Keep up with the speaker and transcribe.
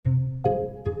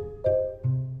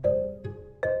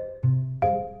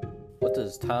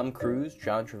does Tom Cruise,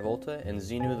 John Travolta, and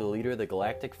Xenu the leader of the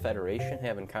Galactic Federation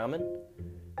have in common?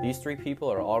 These three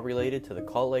people are all related to the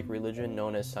cult-like religion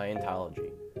known as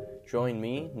Scientology. Join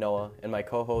me, Noah, and my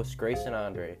co-hosts Grace and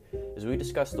Andre as we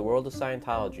discuss the world of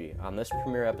Scientology on this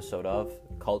premiere episode of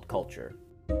Cult Culture.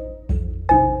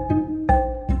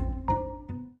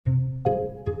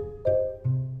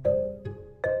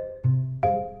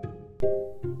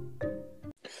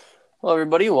 Hello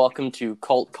everybody, welcome to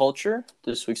Cult Culture.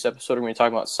 This week's episode we're going to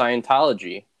talk about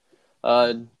Scientology.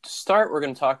 To start, we're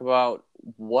going to talk about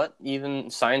what even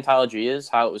Scientology is,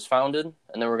 how it was founded,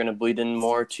 and then we're going to bleed in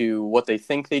more to what they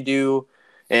think they do,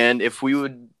 and if we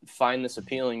would find this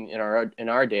appealing in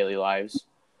our daily lives.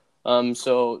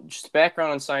 So just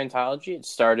background on Scientology, it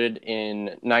started in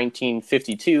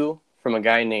 1952 from a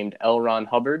guy named L. Ron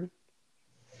Hubbard.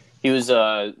 He was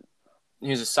a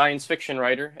science fiction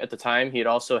writer at the time. He had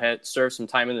also served some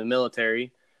time in the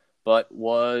military, but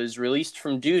was released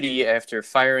from duty after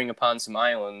firing upon some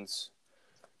islands.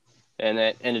 And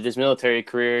that ended his military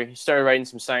career. He started writing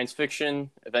some science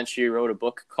fiction. Eventually, he wrote a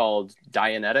book called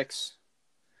Dianetics.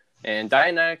 And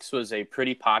Dianetics was a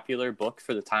pretty popular book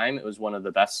for the time. It was one of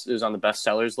the best. It was on the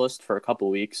bestsellers list for a couple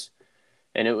weeks.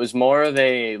 And it was more of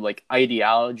a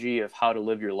ideology of how to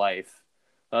live your life.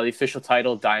 The official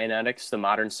title, Dianetics, the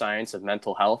Modern Science of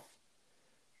Mental Health,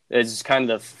 is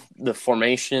kind of the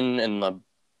formation and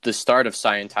the start of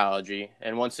Scientology.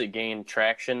 And once it gained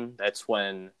traction, that's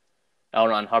when L.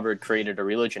 Ron Hubbard created a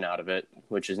religion out of it,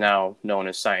 which is now known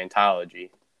as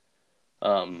Scientology.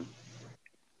 Have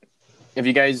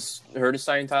you guys heard of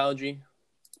Scientology?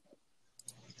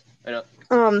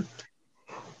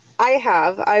 I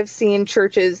have. I've seen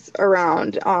churches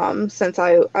around since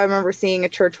I remember seeing a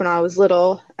church when I was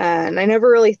little, and I never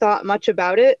really thought much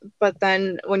about it. But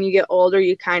then when you get older,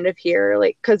 you kind of hear,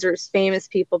 because there's famous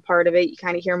people part of it, you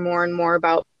kind of hear more and more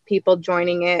about people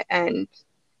joining it and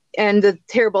the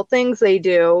terrible things they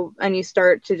do, and you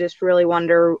start to just really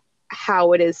wonder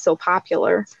how it is so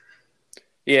popular.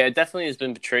 Yeah, it definitely has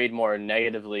been portrayed more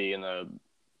negatively in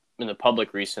the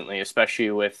public recently,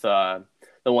 especially with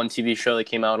the one TV show that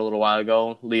came out a little while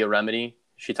ago, Leah Remedy.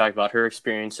 She talked about her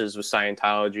experiences with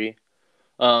Scientology.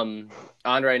 Andre,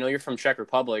 I know you're from Czech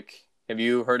Republic. Have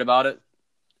you heard about it?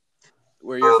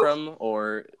 Where you're from,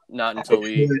 or not until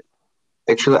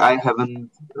Actually, I haven't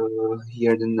heard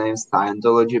the name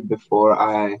Scientology before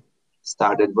I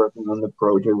started working on the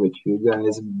project with you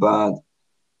guys, but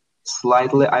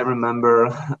slightly I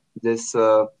remember this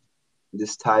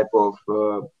type of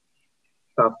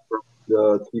stuff from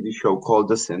the TV show called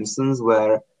The Simpsons,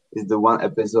 where is the one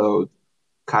episode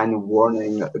kind of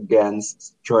warning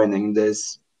against joining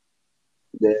this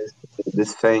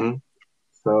thing.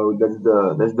 So that's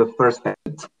the first thing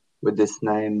with this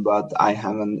name, but I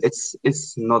haven't.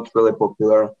 It's not really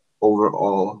popular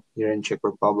overall here in Czech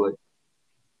Republic.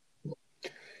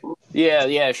 Yeah,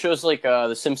 it shows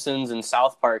The Simpsons and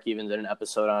South Park even did an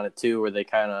episode on it too, where they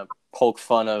kind of poke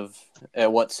fun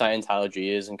at what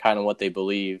Scientology is and kind of what they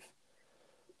believe.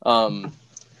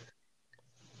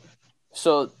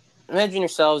 So imagine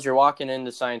yourselves, you're walking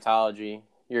into Scientology,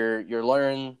 you're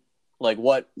learning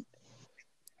what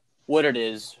it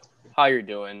is, how you're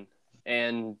doing,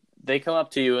 and they come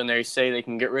up to you and they say they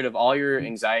can get rid of all your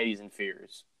anxieties and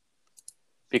fears,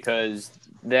 because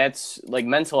that's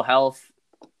mental health,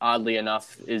 oddly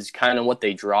enough, is kind of what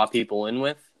they draw people in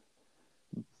with.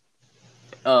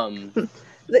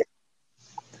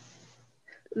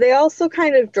 They also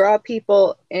kind of draw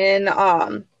people in,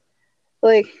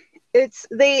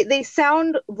 they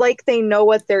sound like they know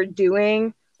what they're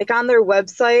doing. On their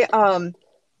website,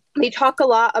 they talk a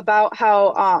lot about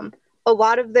how a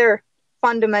lot of their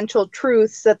fundamental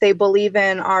truths that they believe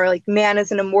in are man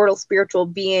is an immortal spiritual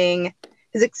being.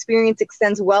 His experience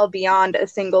extends well beyond a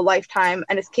single lifetime,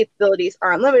 and his capabilities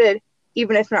are unlimited,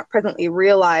 even if not presently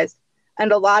realized.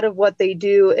 And a lot of what they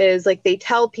do is they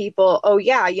tell people, oh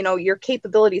yeah, your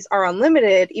capabilities are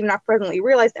unlimited, even not presently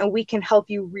realized, and we can help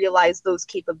you realize those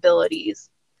capabilities.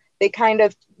 They kind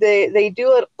of, they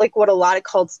do it what a lot of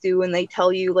cults do, and they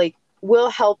tell you we'll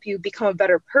help you become a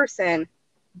better person.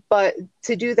 But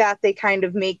to do that, they kind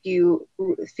of make you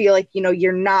feel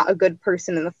you're not a good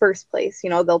person in the first place.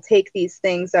 They'll take these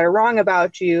things that are wrong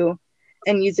about you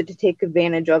and use it to take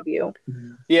advantage of you.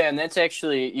 Yeah, and that's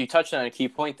actually, you touched on a key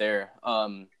point there.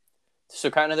 So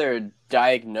kind of their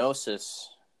diagnosis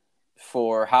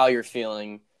for how you're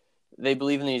feeling, they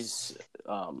believe in these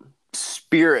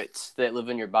spirits that live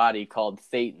in your body called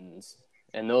thetans.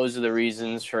 And those are the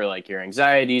reasons for your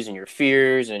anxieties and your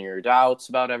fears and your doubts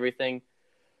about everything.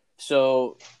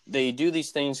 So they do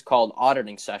these things called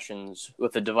auditing sessions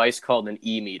with a device called an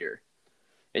e-meter.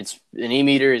 An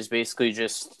e-meter is basically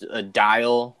just a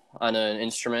dial on an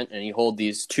instrument, and you hold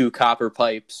these two copper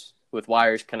pipes with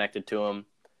wires connected to them,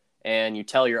 and you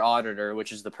tell your auditor,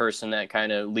 which is the person that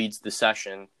kind of leads the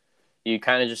session, you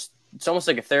kind of just, it's almost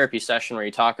like a therapy session where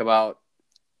you talk about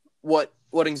what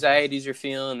anxieties you're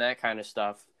feeling, that kind of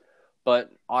stuff.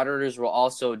 But auditors will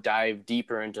also dive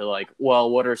deeper into like, well,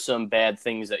 what are some bad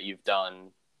things that you've done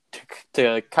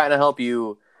to kind of help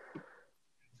you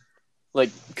like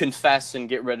confess and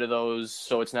get rid of those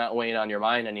so it's not weighing on your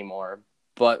mind anymore.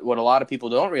 But what a lot of people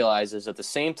don't realize is at the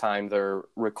same time they're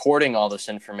recording all this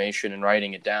information and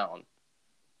writing it down.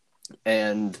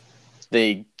 And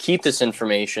they keep this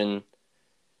information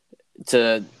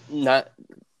to not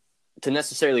to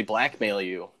necessarily blackmail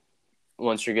you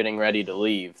once you're getting ready to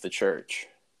leave the church,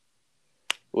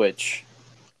 which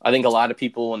I think a lot of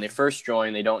people when they first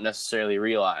join, they don't necessarily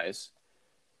realize.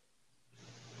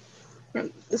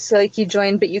 So like you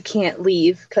join, but you can't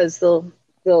leave because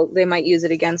they might use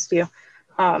it against you.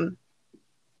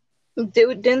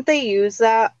 Didn't they use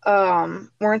that?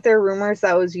 Weren't there rumors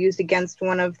that was used against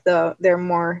one of their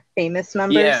more famous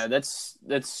members? Yeah,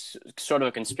 that's sort of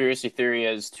a conspiracy theory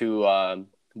as to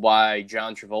why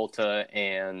John Travolta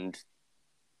and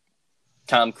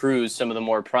Tom Cruise, some of the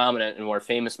more prominent and more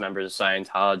famous members of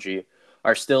Scientology,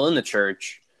 are still in the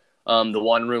church. The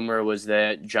one rumor was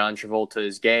that John Travolta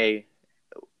is gay,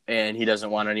 and he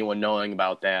doesn't want anyone knowing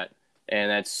about that. And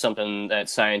that's something that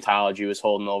Scientology was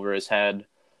holding over his head.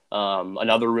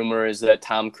 Another rumor is that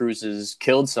Tom Cruise has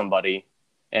killed somebody,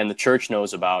 and the church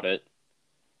knows about it.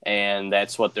 And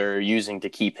that's what they're using to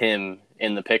keep him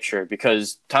in the picture.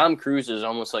 Because Tom Cruise is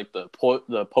almost like the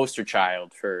poster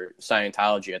child for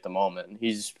Scientology at the moment.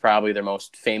 He's probably their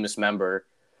most famous member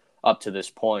up to this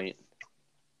point.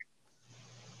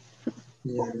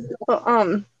 Yeah.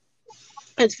 Well,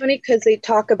 it's funny because they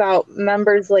talk about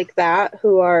members like that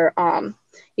who are,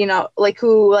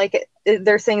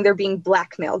 they're saying they're being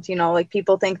blackmailed, like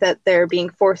people think that they're being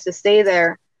forced to stay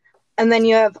there. And then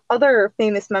you have other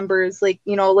famous members like,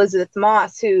 Elizabeth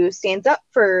Moss, who stands up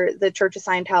for the Church of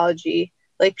Scientology.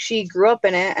 Like she grew up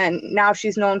in it, and now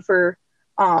she's known for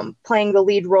playing the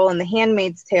lead role in The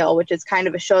Handmaid's Tale, which is kind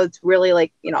of a show that's really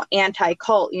like,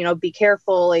 anti-cult, be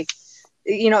careful, like,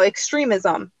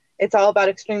 extremism. It's all about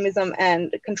extremism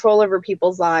and control over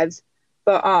people's lives.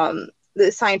 But the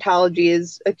Scientology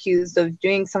is accused of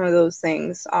doing some of those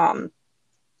things.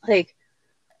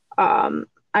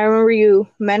 I remember you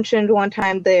mentioned one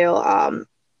time they'll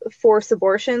force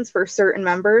abortions for certain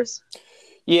members.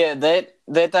 Yeah, that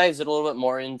dives a little bit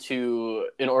more into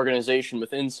an organization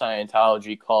within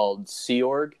Scientology called Sea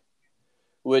Org,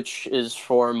 which is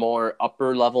for more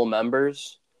upper level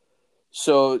members.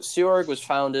 So Sea Org was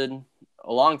founded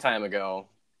a long time ago,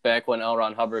 back when L.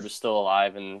 Ron Hubbard was still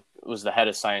alive and was the head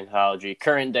of Scientology.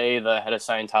 Current day, the head of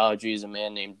Scientology is a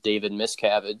man named David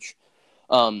Miscavige.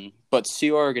 But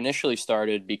Sea Org initially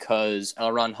started because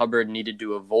L. Ron Hubbard needed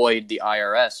to avoid the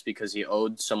IRS because he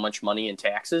owed so much money in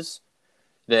taxes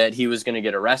that he was going to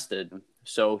get arrested.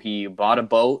 So he bought a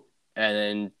boat and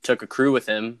then took a crew with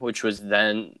him, which was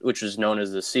known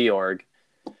as the Sea Org.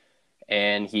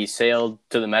 And he sailed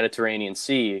to the Mediterranean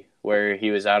Sea, where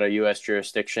he was out of U.S.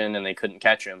 jurisdiction and they couldn't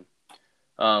catch him.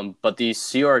 But these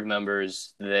Sea Org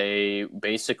members, they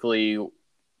basically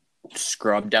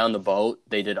scrubbed down the boat.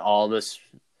 They did all this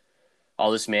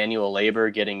manual labor,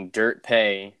 getting dirt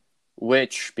pay,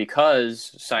 which,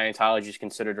 because Scientology is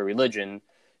considered a religion,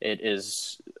 it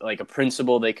is like a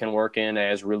principle they can work in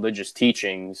as religious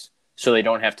teachings, so they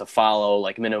don't have to follow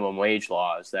like minimum wage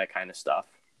laws, that kind of stuff.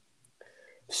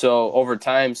 So over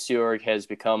time, Sea Org has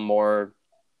become more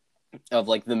of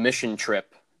like the mission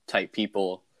trip type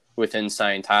people within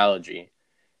Scientology.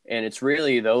 And it's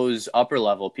really those upper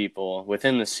level people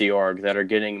within the Sea Org that are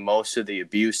getting most of the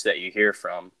abuse that you hear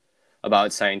from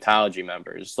about Scientology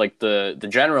members. Like the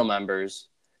general members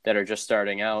that are just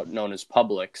starting out, known as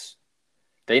publics,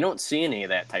 they don't see any of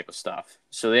that type of stuff.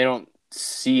 So they don't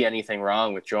see anything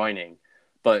wrong with joining.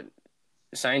 But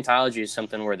Scientology is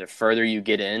something where the further you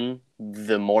get in,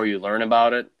 the more you learn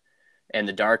about it, and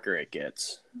the darker it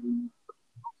gets.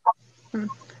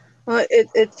 Well,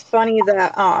 it's funny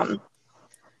that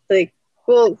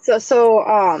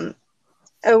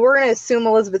we're gonna assume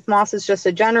Elizabeth Moss is just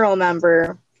a general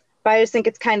member, but I just think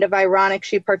it's kind of ironic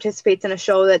she participates in a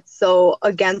show that's so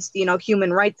against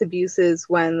human rights abuses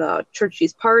when the church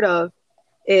she's part of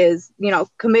is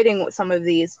committing some of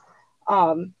these.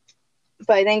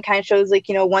 But I think kind of shows like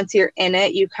once you're in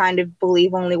it, you kind of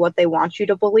believe only what they want you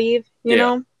to believe. You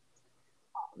know,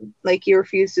 like you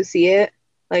refuse to see it.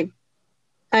 Like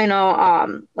I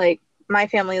know, like my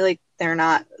family, like they're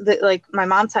not like my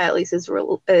mom's side at least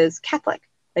is Catholic.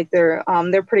 Like they're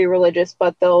pretty religious,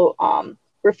 but they'll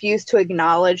refuse to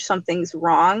acknowledge something's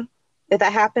wrong if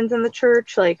that happens in the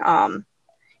church. Like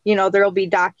there'll be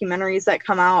documentaries that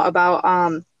come out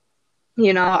about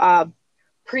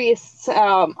priests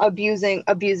abusing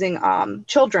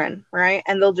children, right?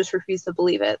 And they'll just refuse to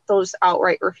believe it. They'll just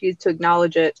outright refuse to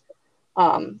acknowledge it.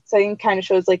 So it kind of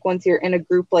shows like once you're in a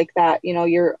group like that,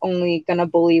 you're only gonna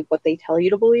believe what they tell you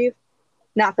to believe.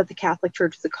 Not that the Catholic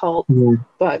Church is a cult,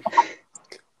 but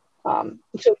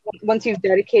so once you've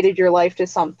dedicated your life to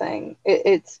something,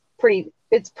 it's pretty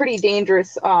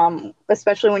dangerous,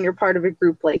 especially when you're part of a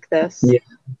group like this. Yeah.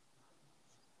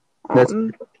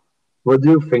 What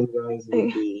do you think, guys,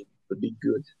 would be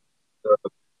good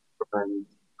and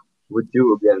would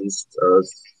do against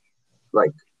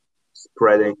like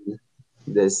spreading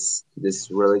this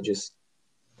religious?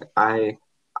 I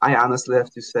honestly have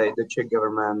to say the Czech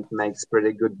government makes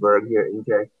pretty good work here in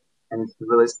Czech, and it's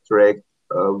really strict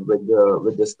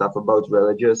with the stuff about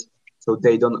religious, so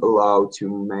they don't allow to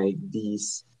make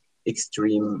these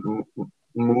extreme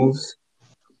moves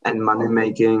and money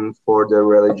making for the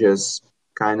religious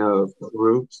kind of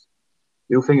groups.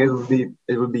 Do you think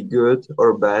it would be good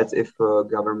or bad if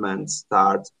government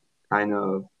start kind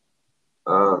of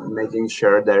making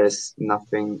sure there is not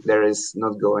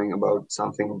going about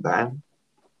something bad?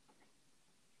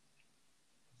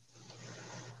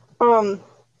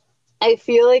 I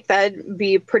feel like that'd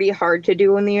be pretty hard to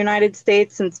do in the United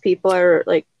States since people are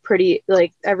like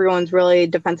everyone's really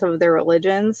defensive of their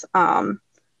religions.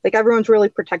 Like everyone's really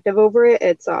protective over it.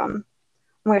 It's oh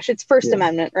my gosh, it's First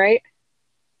Amendment, right?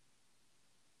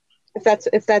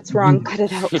 If that's wrong, cut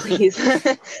it out, please.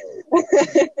 I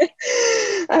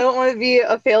don't want to be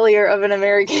a failure of an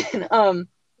American.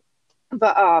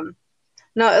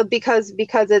 No, because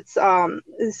it's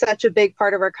such a big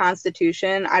part of our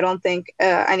Constitution. I don't think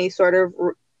any sort of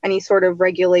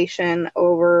regulation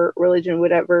over religion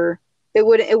would ever. It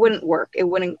wouldn't work.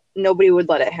 Nobody would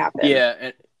let it happen.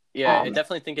 Yeah, I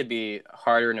definitely think it'd be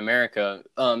harder in America.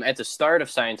 At the start of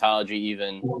Scientology,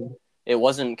 even it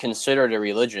wasn't considered a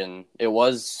religion. It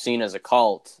was seen as a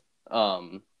cult.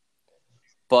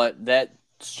 But that,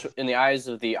 in the eyes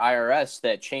of the IRS,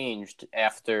 that changed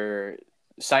after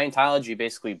Scientology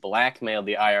basically blackmailed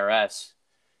the IRS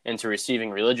into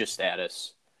receiving religious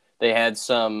status. They had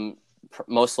some,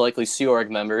 most likely Sea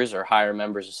Org members or higher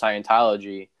members of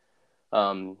Scientology,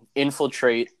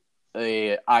 infiltrate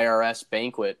a IRS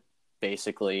banquet,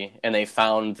 basically, and they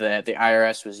found that the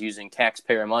IRS was using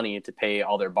taxpayer money to pay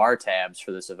all their bar tabs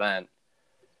for this event.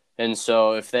 And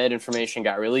so if that information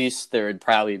got released, there would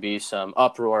probably be some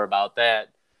uproar about that.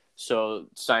 So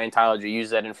Scientology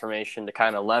used that information to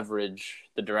kind of leverage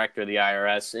the director of the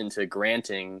IRS into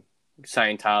granting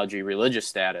Scientology religious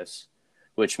status,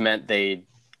 which meant they'd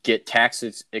get tax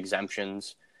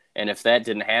exemptions. And if that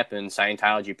didn't happen,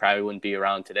 Scientology probably wouldn't be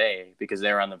around today because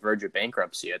they were on the verge of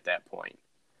bankruptcy at that point.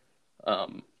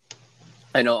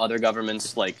 I know other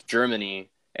governments like Germany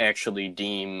actually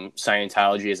deem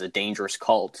Scientology as a dangerous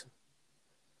cult,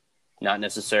 not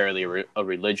necessarily a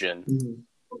religion. Mm-hmm.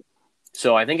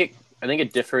 So I think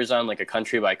it differs on like a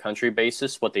country by country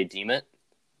basis what they deem it.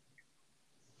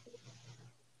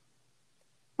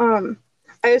 I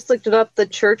just looked it up. The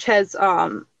church has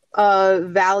a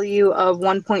value of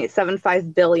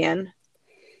 $1.75 billion.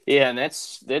 Yeah, and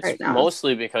that's right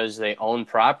mostly because they own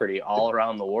property all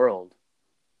around the world,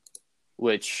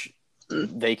 which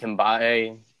they can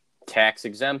buy tax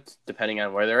exempt depending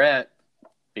on where they're at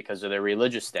because of their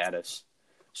religious status.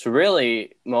 So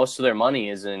really, most of their money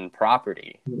is in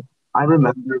property. I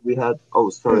remember we had. Oh,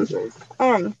 sorry, guys.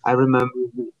 I remember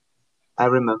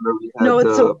we had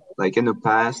like in the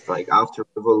past, like after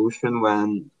revolution,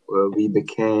 when we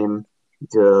became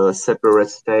the separate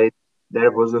state,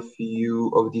 there was a few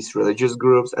of these religious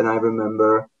groups, and I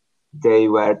remember they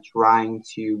were trying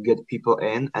to get people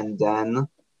in, and then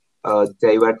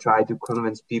they were trying to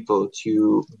convince people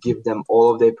to give them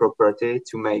all of their property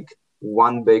to make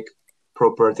one big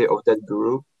property of that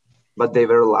group, but they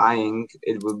were lying.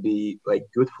 It would be like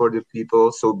good for the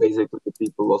people. So basically the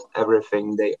people lost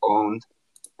everything they owned,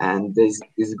 and these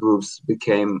groups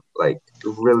became like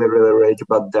really, really rich.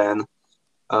 But then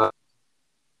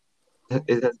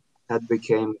it had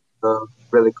became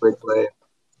really quickly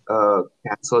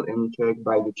cancelled in Czech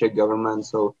by the Czech government.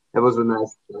 So it was a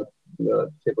nice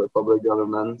the Czech Republic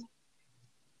government.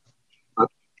 But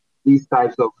these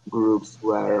types of groups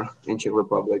were in Czech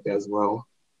Republic as well.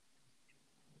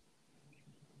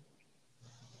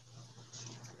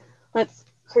 That's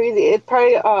crazy. It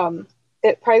probably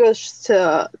it probably goes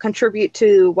to contribute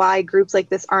to why groups like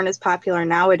this aren't as popular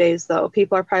nowadays, though.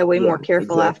 People are probably way more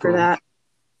careful after that.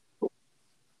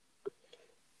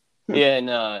 Yeah,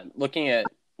 and looking at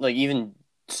like even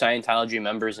Scientology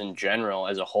members in general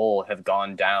as a whole have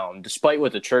gone down, despite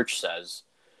what the church says.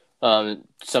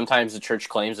 Sometimes the church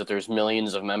claims that there's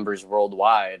millions of members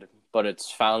worldwide, but it's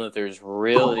found that there's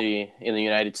really, in the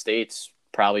United States,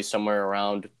 probably somewhere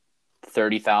around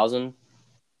 30,000.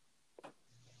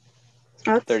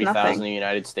 30,000 in the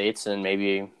United States and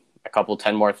maybe a couple,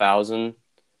 10 more thousand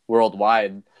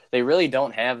worldwide. They really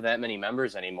don't have that many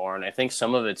members anymore, and I think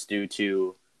some of it's due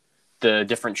to the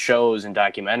different shows and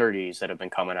documentaries that have been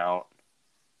coming out.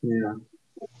 Yeah.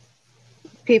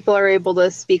 People are able to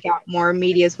speak out more,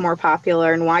 media is more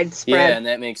popular and widespread. Yeah, and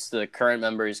that makes the current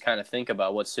members kind of think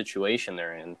about what situation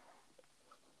they're in.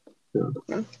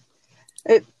 Yeah.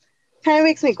 It kind of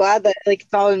makes me glad that like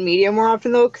it's all in media more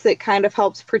often, though, because it kind of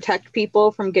helps protect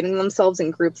people from getting themselves in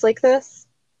groups like this.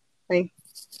 Like,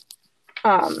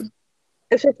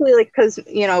 especially like because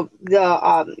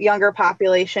the younger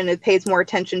population, it pays more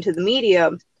attention to the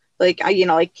media, like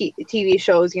like TV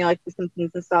shows, like The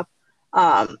Simpsons and stuff.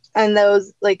 And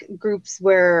those like groups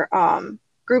where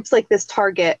groups like this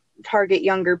target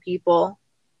younger people.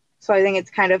 So I think it's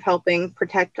kind of helping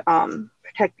protect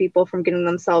people from getting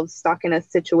themselves stuck in a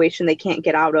situation they can't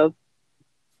get out of.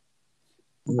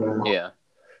 Yeah.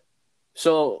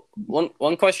 So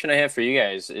one question I have for you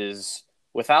guys is,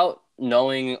 without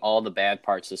knowing all the bad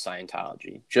parts of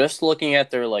Scientology, just looking at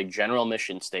their like general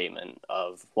mission statement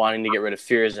of wanting to get rid of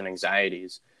fears and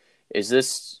anxieties, is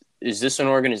this an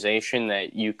organization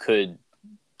that you could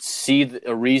see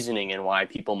a reasoning in why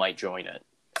people might join it?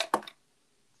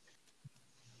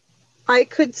 I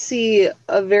could see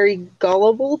a very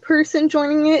gullible person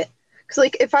joining it, because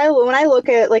like when I look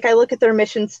at their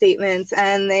mission statements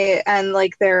and their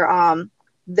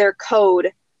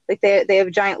code, like they have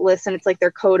a giant list and it's like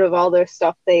their code of all their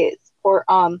stuff they support.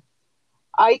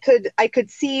 I could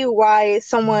see why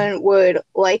someone would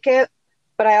like it,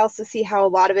 but I also see how a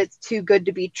lot of it's too good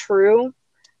to be true,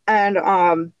 and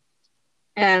a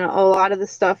lot of the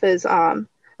stuff is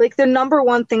like the number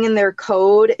one thing in their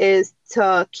code is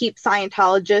to keep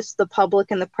Scientologists, the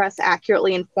public, and the press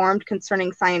accurately informed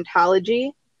concerning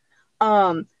Scientology,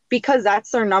 because that's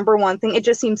their number one thing. It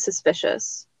just seems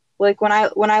suspicious. Like when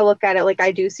I look at it, like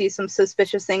I do see some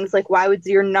suspicious things. Like, why would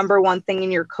your number one thing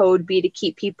in your code be to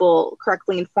keep people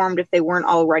correctly informed if they weren't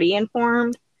already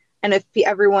informed? And if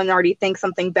everyone already thinks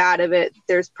something bad of it,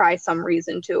 there's probably some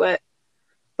reason to it.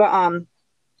 But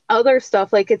other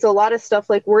stuff, like it's a lot of stuff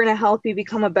like, we're going to help you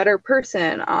become a better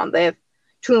person. They have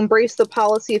to embrace the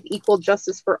policy of equal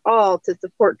justice for all, to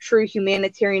support true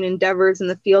humanitarian endeavors in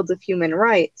the fields of human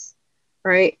rights,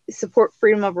 right? Support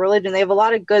freedom of religion. They have a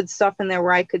lot of good stuff in there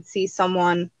where I could see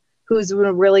someone who's in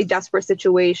a really desperate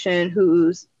situation,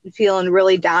 who's feeling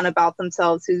really down about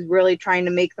themselves, who's really trying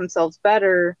to make themselves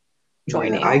better,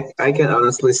 joining. Yeah, I can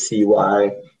honestly see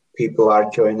why people are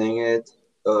joining it.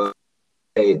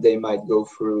 They might go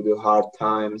through the hard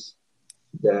times.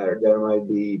 There might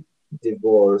be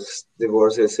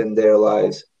divorces in their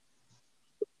lives,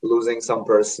 losing some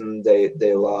person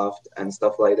they loved and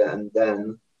stuff like that. And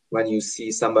then when you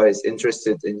see somebody's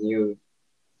interested in you,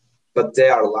 but they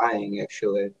are lying,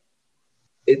 actually,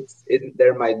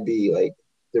 there might be like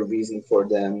the reason for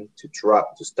them to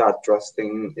start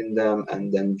trusting in them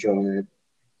and then join it.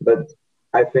 But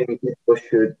I think people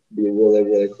should be really,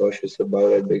 really cautious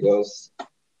about it, because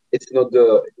it's not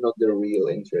the real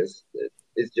interest.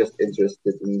 It's just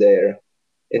interested in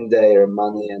their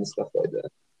money and stuff like that.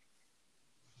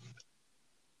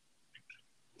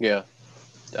 Yeah,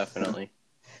 definitely.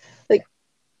 Like,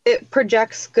 it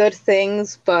projects good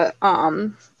things, but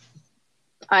I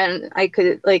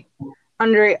could like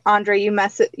Andre,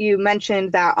 you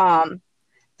mentioned that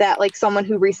that like someone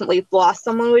who recently lost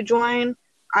someone would join.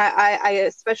 I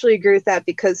especially agree with that,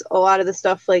 because a lot of the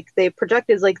stuff like they project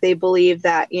is like they believe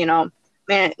that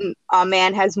a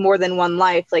man has more than one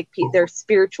life, like they're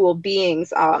spiritual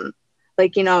beings.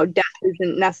 Like death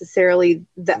isn't necessarily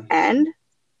the end.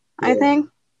 Yeah. I think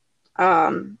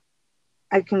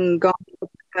I can go on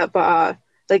that, but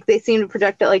like they seem to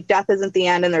project it like death isn't the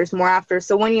end and there's more after.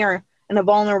 So when you're in a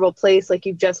vulnerable place, like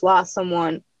you've just lost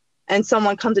someone, and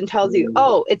someone comes and tells you,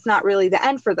 oh, it's not really the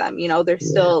end for them, there's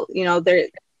still, there's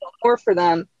more for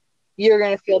them, you're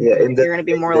going to feel you're going to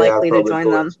be more likely to join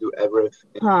them. To do everything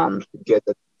to get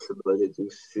the possibility to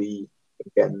see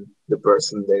again the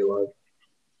person they love.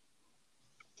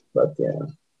 But yeah,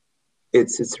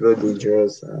 it's really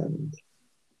dangerous, and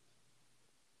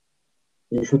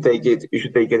you should take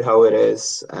it how it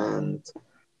is, and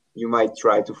you might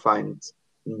try to find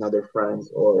another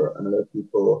friends or another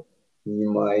people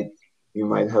you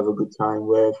might have a good time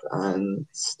with, and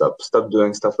stop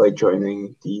doing stuff like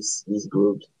joining these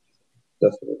groups.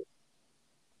 Definitely.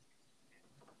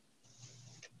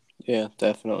 Yeah,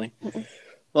 definitely.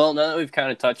 Well, now that we've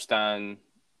kind of touched on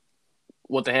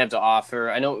what they have to offer,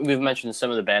 I know we've mentioned some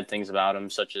of the bad things about them,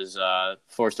 such as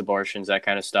forced abortions, that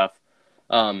kind of stuff.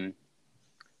 I think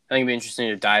it'd be interesting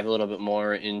to dive a little bit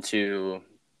more into,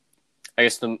 I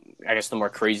guess the more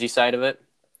crazy side of it.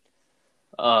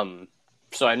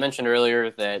 So I mentioned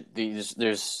earlier that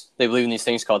they believe in these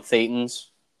things called thetans,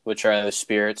 which are the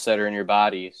spirits that are in your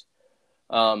bodies.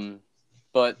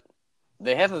 But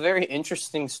they have a very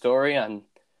interesting story on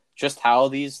just how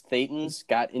these thetans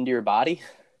got into your body.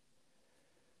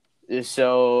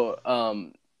 So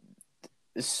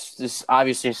this is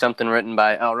obviously something written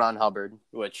by L. Ron Hubbard,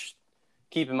 which,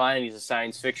 keep in mind, he's a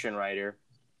science fiction writer.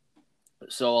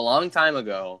 So a long time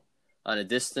ago, on a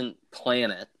distant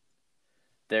planet,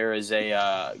 there is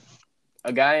a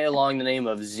guy along the name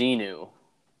of Xenu,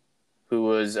 who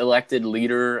was elected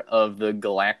leader of the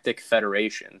Galactic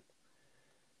Federation.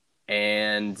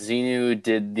 And Xenu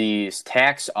did these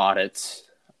tax audits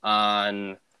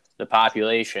on the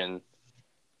population.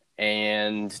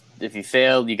 And if you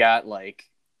failed, you got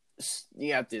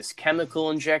this chemical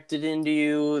injected into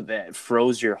you that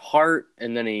froze your heart,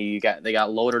 and then they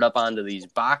got loaded up onto these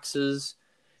boxes,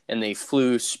 and they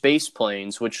flew space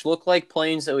planes, which look like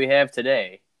planes that we have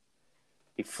today.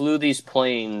 He flew these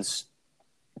planes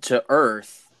to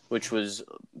Earth, which was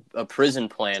a prison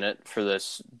planet for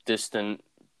this distant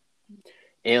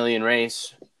alien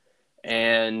race,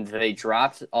 and they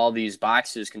dropped all these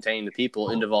boxes containing the people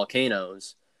into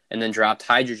volcanoes, and then dropped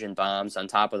hydrogen bombs on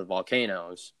top of the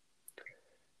volcanoes.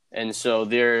 And so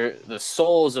the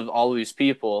souls of all of these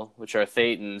people, which are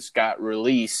thetans, got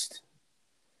released,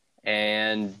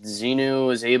 and Xenu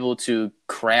was able to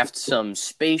craft some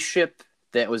spaceship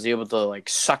that was able to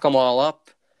suck them all up,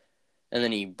 and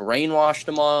then he brainwashed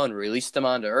them all and released them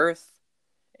onto Earth,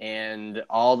 and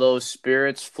all those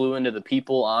spirits flew into the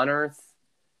people on Earth,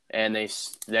 and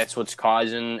that's what's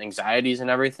causing anxieties and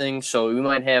everything. So we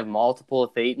might have multiple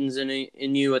thetans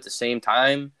in you at the same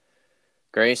time.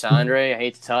 Grace, Andre, I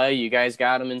hate to tell you, you guys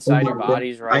got them inside your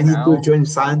bodies right now. I need to join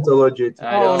Scientology.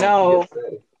 Oh no!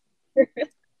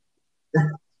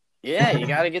 Yeah, you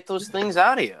got to get those things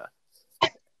out of you.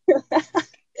 And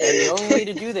the only way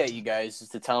to do that, you guys, is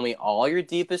to tell me all your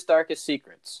deepest, darkest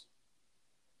secrets.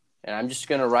 And I'm just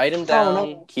going to write them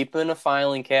down, keep them in a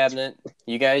filing cabinet.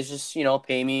 You guys just,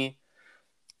 pay me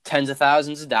tens of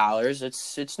thousands of dollars.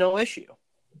 It's no issue.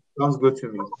 Sounds good to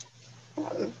me.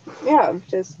 Yeah,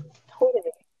 just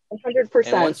totally,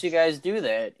 100%. And once you guys do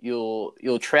that,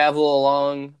 you'll travel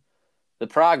along the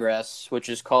progress, which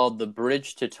is called the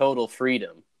Bridge to Total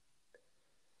Freedom.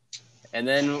 And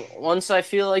then once I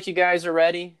feel like you guys are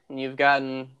ready and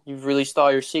you've released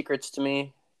all your secrets to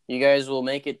me, you guys will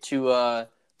make it to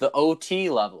the OT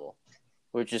level,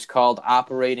 which is called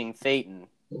Operating Thetan.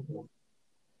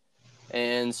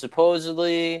 And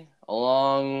supposedly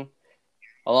along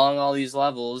all these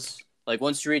levels,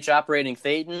 once you reach Operating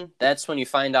Thetan, that's when you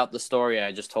find out the story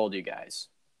I just told you guys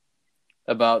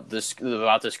about this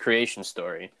creation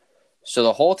story. So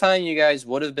the whole time you guys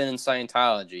would have been in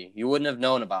Scientology, you wouldn't have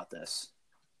known about this.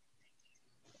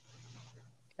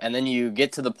 And then you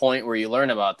get to the point where you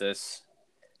learn about this.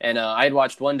 And I'd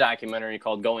watched one documentary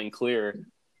called Going Clear,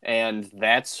 and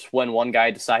that's when one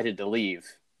guy decided to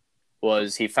leave.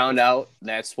 Was he found out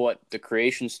that's what the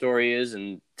creation story is,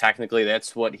 and technically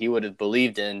that's what he would have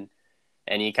believed in.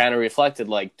 And he kind of reflected,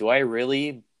 do I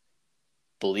really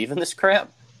believe in this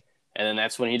crap? And then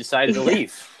that's when he decided to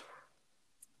leave.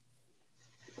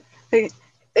 It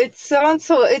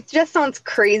just sounds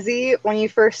crazy when you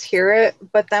first hear it,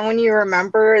 but then when you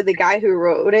remember the guy who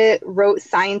wrote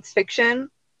science fiction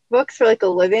books for a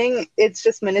living, it's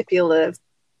just manipulative.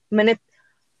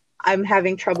 I'm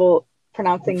having trouble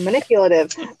pronouncing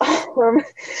manipulative.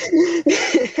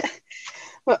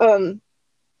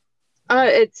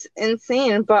 It's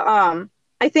insane, but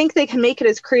I think they can make it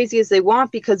as crazy as they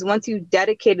want, because once you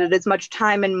dedicated as much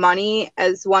time and money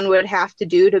as one would have to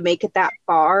do to make it that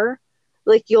far,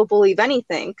 you'll believe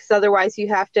anything, because otherwise you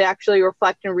have to actually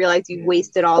reflect and realize you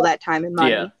wasted all that time and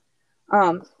money. Yeah.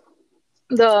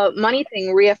 The money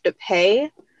thing where you have to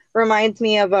pay reminds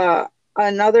me of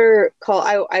another cult.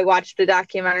 I watched a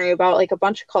documentary about a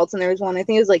bunch of cults, and there was one, I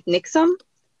think it was NXIVM.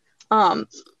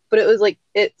 But it was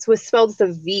it was spelled as a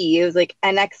V. It was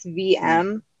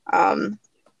NXVM.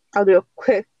 I'll do a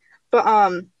quick,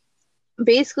 but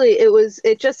basically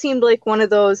it just seemed like one of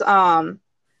those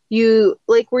you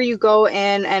like where you go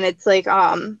in and it's like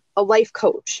a life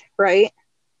coach, right?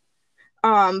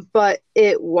 But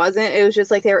it wasn't. It was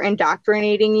just like they were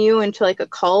indoctrinating you into like a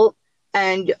cult.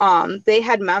 And they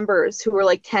had members who were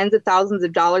like tens of thousands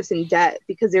of dollars in debt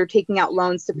because they were taking out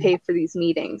loans to pay for these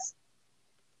meetings.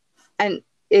 And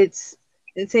it's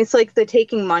like the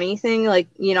taking money thing, like,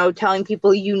 you know, telling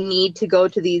people you need to go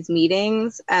to these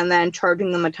meetings and then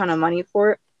charging them a ton of money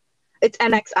for it. It's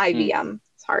NXIVM,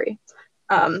 sorry.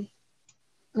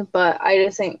 But I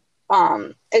just think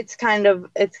it's kind of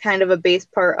a base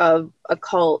part of a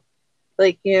cult.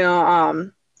 Like, you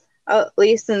know, at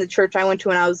least in the church I went to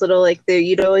when I was little, like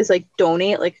you'd always like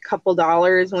donate like a couple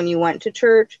dollars when you went to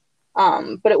church.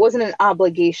 But it wasn't an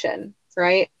obligation,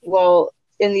 right? Well,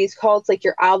 in these cults, like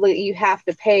you have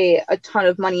to pay a ton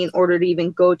of money in order to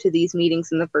even go to these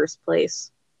meetings in the first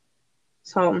place.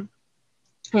 So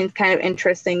it's kind of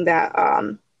interesting that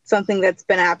something that's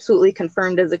been absolutely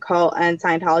confirmed as a cult and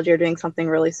Scientology are doing something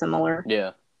really similar.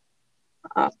 Yeah.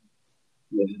 Yeah.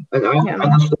 And I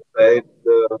honestly say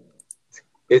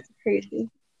it's crazy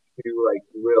to like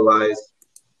realize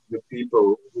the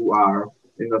people who are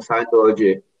in the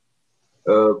Scientology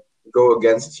go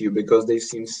against you because they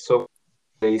seem so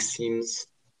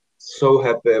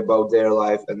happy about their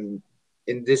life, and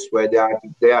in this way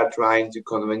they are trying to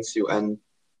convince you, and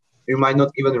you might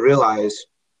not even realize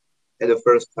at the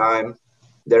first time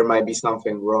there might be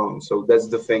something wrong. So that's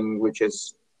the thing which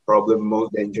is probably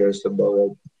most dangerous about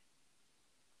it.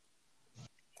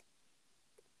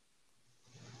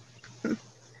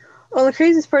 Well, the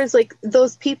craziest part is like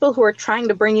those people who are trying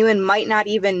to bring you in might not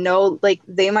even know, like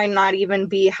they might not even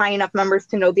be high enough members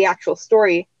to know the actual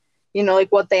story, you know,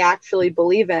 like what they actually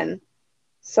believe in.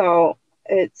 So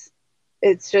it's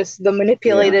just the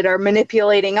manipulated are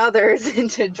manipulating others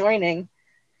into joining.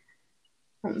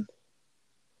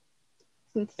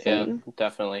 Yeah,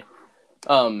 definitely.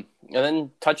 And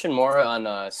then touching more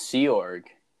on Sea Org,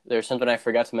 there's something I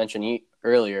forgot to mention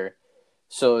earlier.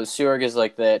 So Sea Org is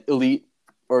like that elite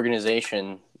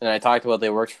organization, and I talked about they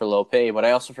worked for low pay, but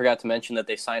I also forgot to mention that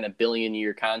they signed a $1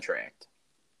 billion contract.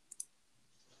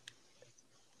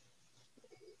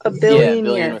 $1 billion? Yeah,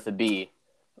 billion with a B.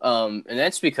 And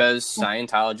that's because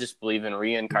Scientologists believe in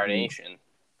reincarnation.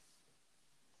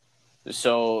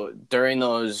 So during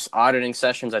those auditing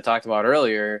sessions I talked about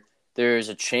earlier, there's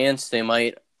a chance they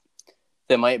might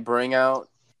bring out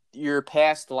your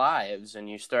past lives, and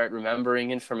you start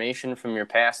remembering information from your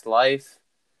past life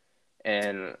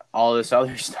and all this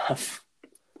other stuff.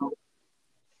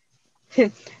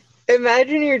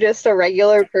 Imagine you're just a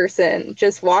regular person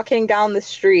just walking down the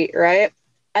street, right?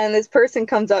 And this person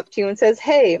comes up to you and says,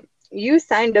 "Hey, you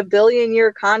signed a $1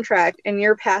 billion contract in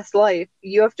your past life.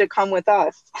 You have to come with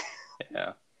us."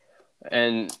 Yeah.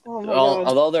 And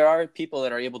although there are people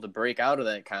that are able to break out of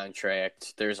that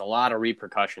contract, there's a lot of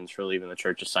repercussions for leaving the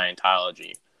Church of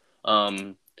Scientology.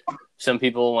 Some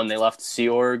people, when they left Sea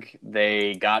Org,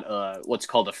 they got what's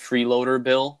called a freeloader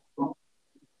bill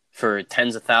for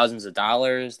tens of thousands of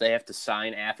dollars. They have to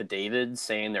sign affidavits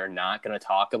saying they're not going to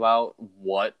talk about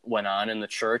what went on in the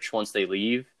church once they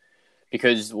leave.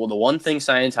 Because, well, the one thing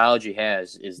Scientology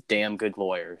has is damn good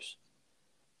lawyers.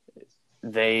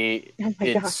 If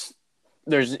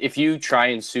you try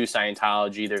and sue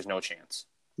Scientology, there's no chance.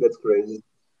 That's crazy.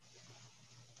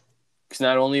 Because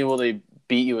not only will they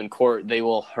beat you in court, they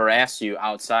will harass you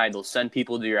outside. They'll send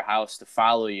people to your house to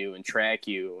follow you and track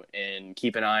you and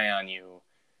keep an eye on you.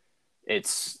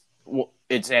 It's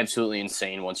absolutely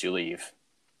insane once you leave.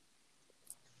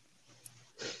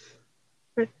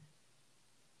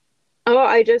 Oh,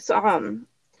 I just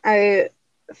I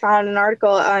found an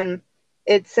article on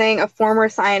it's saying a former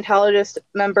Scientologist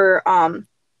member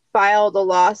filed a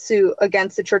lawsuit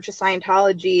against the Church of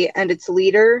Scientology and its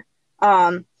leader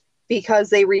because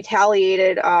they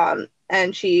retaliated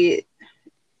and she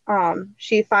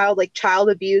filed like child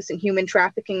abuse and human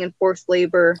trafficking and forced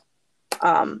labor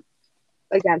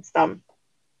against them.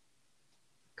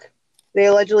 They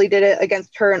allegedly did it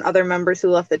against her and other members who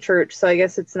left the church. So I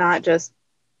guess it's not just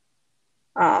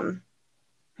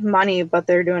money, but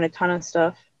they're doing a ton of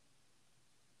stuff.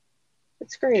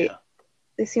 It's great. Yeah.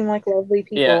 They seem like lovely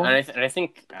people. Yeah, and I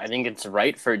think it's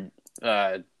right for.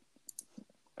 I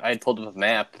had pulled up a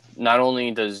map. Not only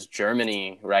does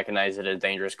Germany recognize it as a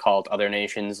dangerous cult, other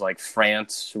nations like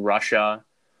France, Russia,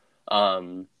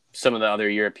 some of the other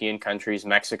European countries,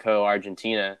 Mexico,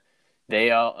 Argentina,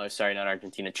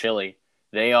 Chile,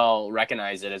 they all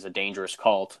recognize it as a dangerous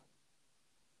cult.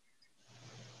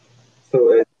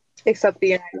 So except the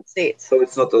United States. So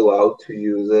it's not allowed to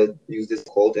use this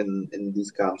cult in these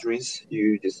countries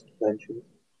you just mentioned?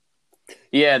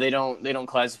 Yeah, they don't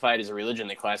classify it as a religion.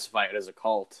 They classify it as a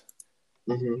cult.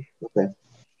 Okay.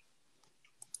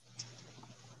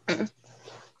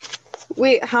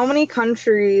 Wait, how many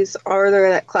countries are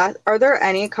there that are there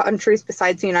any countries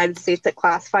besides the United States that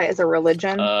classify as a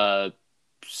religion?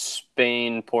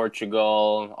 Spain,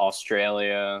 Portugal,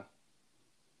 Australia.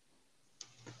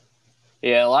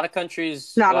 Yeah, a lot of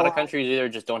countries Not a lot. either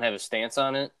just don't have a stance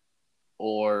on it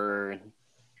or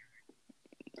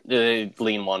they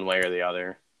lean one way or the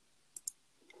other.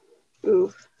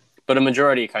 Oof. But a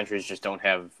majority of countries just don't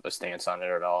have a stance on it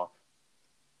at all.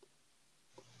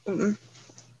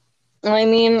 I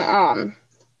mean,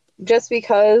 just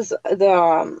because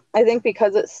I think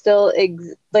because it still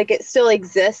it still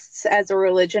exists as a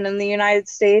religion in the United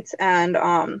States, and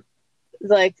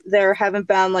like there haven't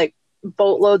been like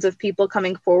boatloads of people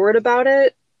coming forward about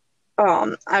it.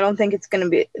 I don't think it's going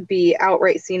to be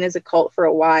outright seen as a cult for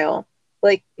a while.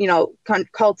 Like, you know,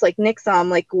 cults like Nixon,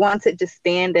 like once it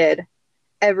disbanded,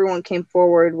 everyone came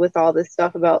forward with all this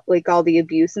stuff about like all the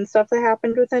abuse and stuff that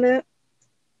happened within it.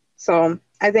 So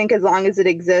I think as long as it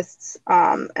exists,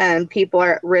 and people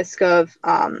are at risk of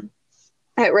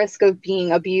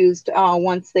being abused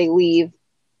once they leave,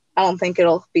 I don't think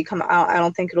it'll become out. I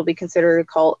don't think it'll be considered a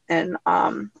cult in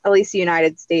at least the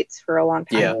United States for a long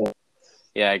time.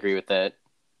 Yeah, I agree with that.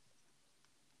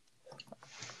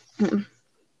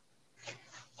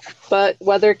 But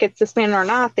whether it gets disbanded or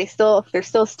not, they're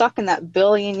still stuck in that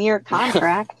billion-year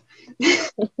contract.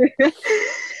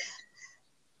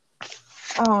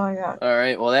 Oh my god. All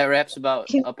right. Well, that wraps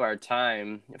up our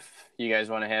time. If you guys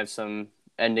want to have some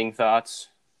ending thoughts.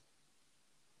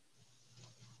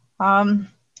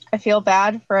 I feel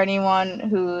bad for anyone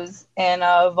who's in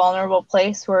a vulnerable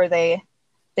place where they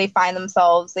find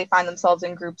themselves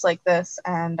in groups like this,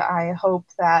 and I hope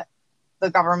that the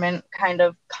government kind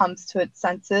of comes to its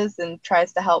senses and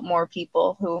tries to help more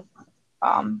people who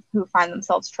find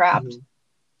themselves trapped.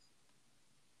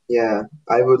 Yeah,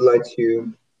 I would like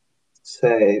to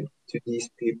say to these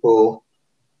people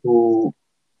who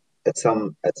at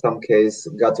some case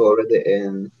got already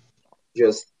in,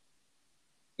 just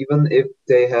even if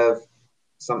they have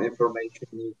some information,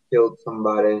 you killed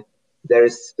somebody, there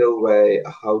is still a way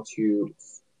how to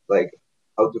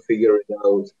figure it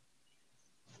out.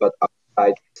 But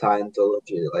outside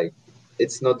Scientology, like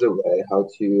it's not the way how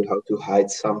to hide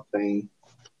something.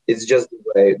 It's just the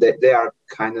way they are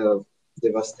kind of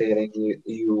devastating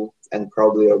you and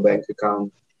probably your bank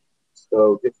account.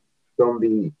 So just don't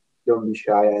be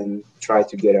shy and try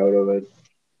to get out of it.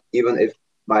 Even if it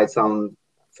might sound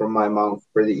from my mouth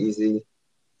pretty easy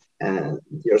and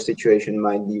your situation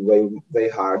might be way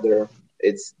harder.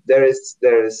 There is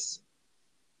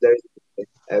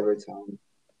every time.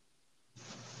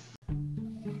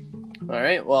 All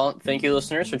right. Well, thank you,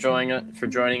 listeners, for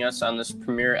joining us on this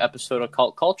premiere episode of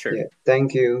Cult Culture. Yeah,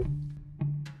 thank you.